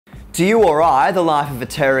To you or I, the life of a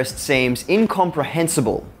terrorist seems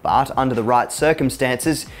incomprehensible, but under the right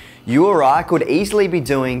circumstances, you or I could easily be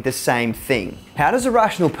doing the same thing. How does a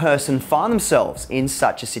rational person find themselves in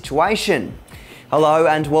such a situation? Hello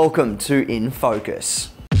and welcome to In Focus.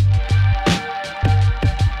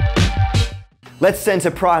 Let's centre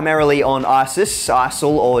primarily on ISIS,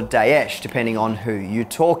 ISIL or Daesh, depending on who you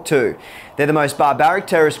talk to. They're the most barbaric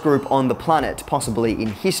terrorist group on the planet, possibly in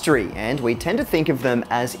history, and we tend to think of them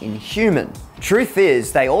as inhuman. Truth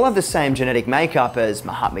is, they all have the same genetic makeup as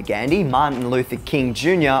Mahatma Gandhi, Martin Luther King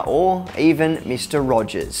Jr., or even Mr.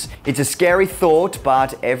 Rogers. It's a scary thought,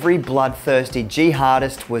 but every bloodthirsty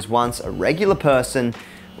jihadist was once a regular person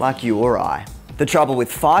like you or I. The trouble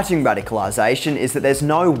with fighting radicalisation is that there's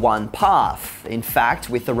no one path. In fact,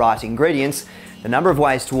 with the right ingredients, the number of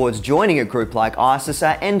ways towards joining a group like ISIS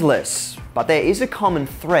are endless. But there is a common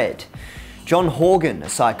thread. John Horgan, a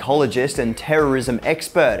psychologist and terrorism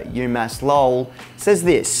expert at UMass Lowell, says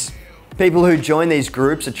this: people who join these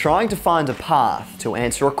groups are trying to find a path to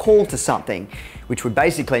answer a call to something, which would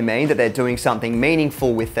basically mean that they're doing something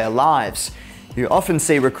meaningful with their lives. You often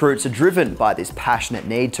see recruits are driven by this passionate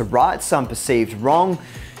need to right some perceived wrong,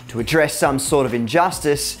 to address some sort of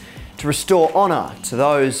injustice, to restore honour to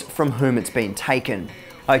those from whom it's been taken.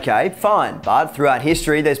 Okay, fine, but throughout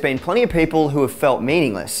history there's been plenty of people who have felt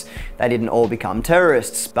meaningless. They didn't all become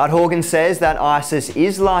terrorists. But Horgan says that ISIS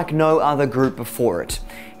is like no other group before it.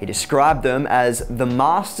 He described them as the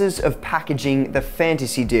masters of packaging the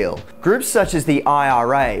fantasy deal. Groups such as the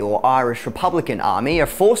IRA or Irish Republican Army are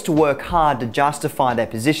forced to work hard to justify their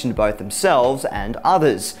position to both themselves and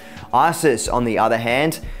others. ISIS, on the other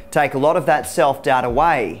hand, take a lot of that self-doubt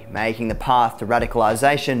away, making the path to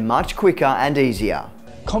radicalisation much quicker and easier.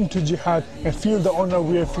 Come to jihad and feel the honor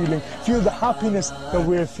we're feeling, feel the happiness that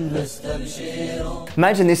we're feeling.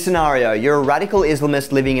 Imagine this scenario: you're a radical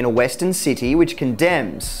Islamist living in a Western city which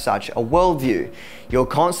condemns such a worldview. You're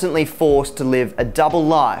constantly forced to live a double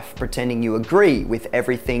life, pretending you agree with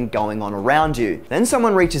everything going on around you. Then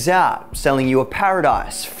someone reaches out, selling you a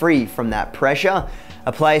paradise free from that pressure,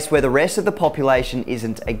 a place where the rest of the population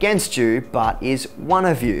isn't against you, but is one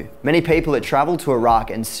of you. Many people that travel to Iraq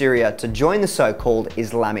and Syria to join the so-called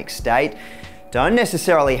Islamic State don't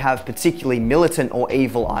necessarily have particularly militant or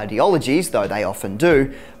evil ideologies, though they often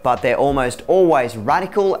do, but they're almost always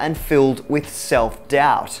radical and filled with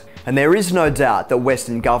self-doubt. And there is no doubt that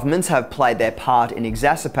Western governments have played their part in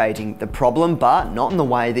exacerbating the problem, but not in the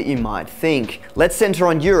way that you might think. Let's centre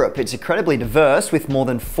on Europe. It's incredibly diverse, with more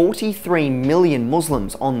than 43 million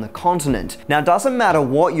Muslims on the continent. Now, it doesn't matter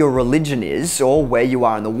what your religion is or where you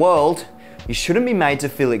are in the world, you shouldn't be made to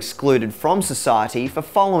feel excluded from society for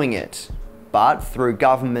following it. But through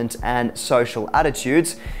government and social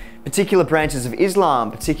attitudes, particular branches of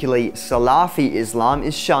Islam, particularly Salafi Islam,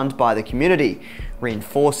 is shunned by the community,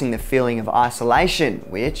 reinforcing the feeling of isolation,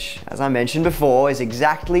 which, as I mentioned before, is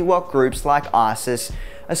exactly what groups like ISIS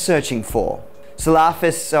are searching for.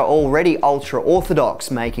 Salafists are already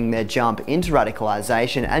ultra-orthodox, making their jump into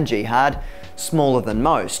radicalisation and jihad smaller than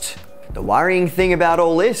most. The worrying thing about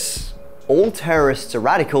all this: all terrorists are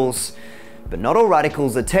radicals, but not all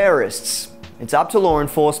radicals are terrorists. It's up to law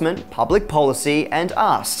enforcement, public policy, and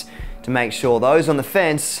us to make sure those on the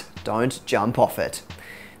fence don't jump off it.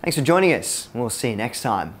 Thanks for joining us. We'll see you next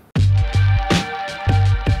time.